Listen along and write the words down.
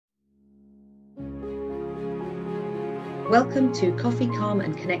Welcome to Coffee, Calm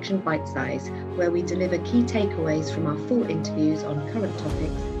and Connection Bite Size, where we deliver key takeaways from our full interviews on current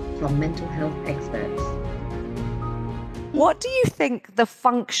topics from mental health experts. What do you think the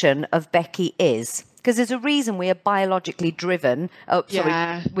function of Becky is? Because there's a reason we are biologically driven.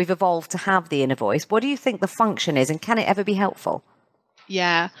 We've evolved to have the inner voice. What do you think the function is, and can it ever be helpful?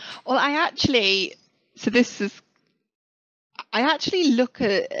 Yeah. Well, I actually look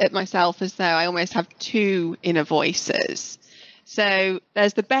at myself as though I almost have two inner voices. So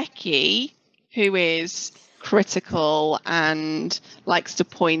there's the Becky, who is critical and likes to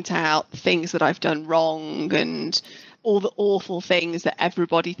point out things that I've done wrong and all the awful things that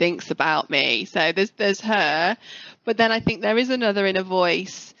everybody thinks about me. So there's her. But then I think there is another inner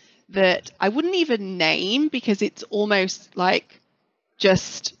voice that I wouldn't even name, because it's almost like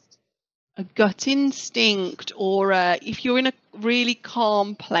just a gut instinct, or if you're in a really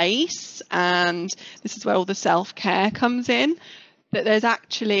calm place, and this is where all the self-care comes in, that there's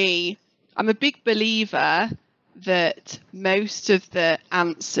actually, I'm a big believer that most of the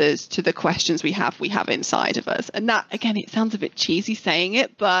answers to the questions we have inside of us. And that, again, it sounds a bit cheesy saying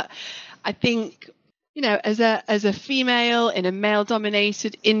it, but I think, you know, as a female in a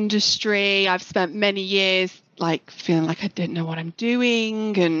male-dominated industry, I've spent many years like feeling like I don't know what I'm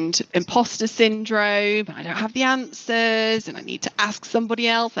doing, and imposter syndrome, and I don't have the answers, and I need to ask somebody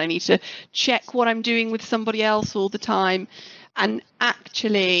else. I need to check what I'm doing with somebody else all the time. And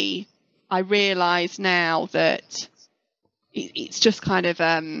actually, I realize now that it's just kind of,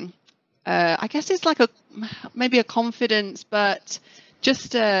 I guess it's like maybe a confidence, but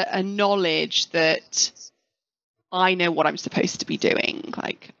just a knowledge that I know what I'm supposed to be doing.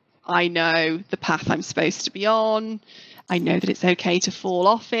 Like, I know the path I'm supposed to be on. I know that it's okay to fall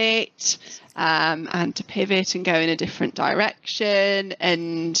off it, and to pivot and go in a different direction.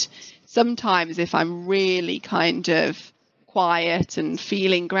 And sometimes if I'm really kind of quiet and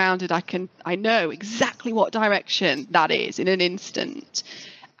feeling grounded, I know exactly what direction that is in an instant.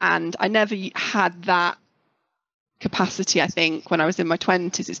 And I never had that capacity, I think, when I was in my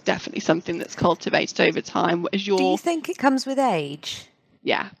 20s. It's definitely something that's cultivated over time. Do you think it comes with age?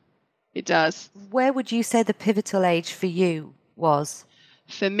 Yeah, it does. Where would you say the pivotal age for you was?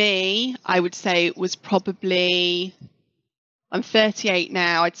 For me, I would say it was probably, I'm 38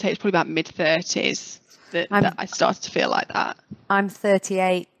 now, I'd say it's probably about mid-30s that I started to feel like that. I'm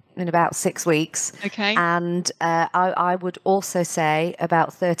 38 in about 6 weeks. Okay. And I would also say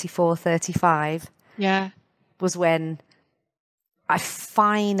about 34, 35 was when I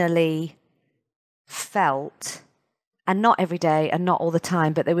finally felt, and not every day and not all the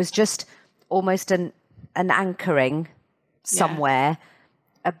time, but there was just almost an anchoring somewhere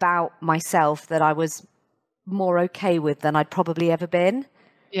about myself that I was more okay with than I'd probably ever been.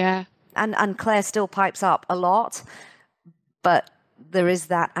 Yeah. And Claire still pipes up a lot, but there is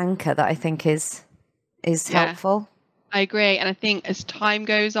that anchor that I think is helpful. I agree. And I think as time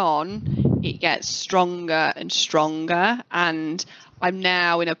goes on, it gets stronger and stronger. And I'm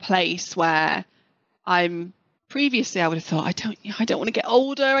now in a place where previously I would have thought, I don't want to get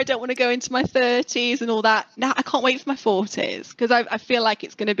older. I don't want to go into my 30s and all that. Now I can't wait for my 40s, because I feel like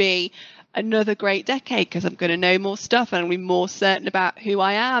it's going to be another great decade, because I'm going to know more stuff and I'll be more certain about who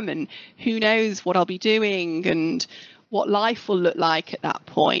I am, and who knows what I'll be doing and what life will look like at that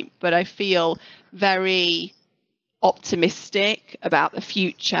point. But I feel very optimistic about the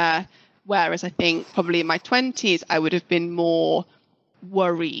future, whereas I think probably in my 20s I would have been more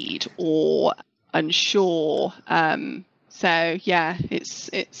worried or unsure. So yeah, it's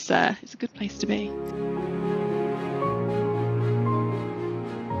a good place to be.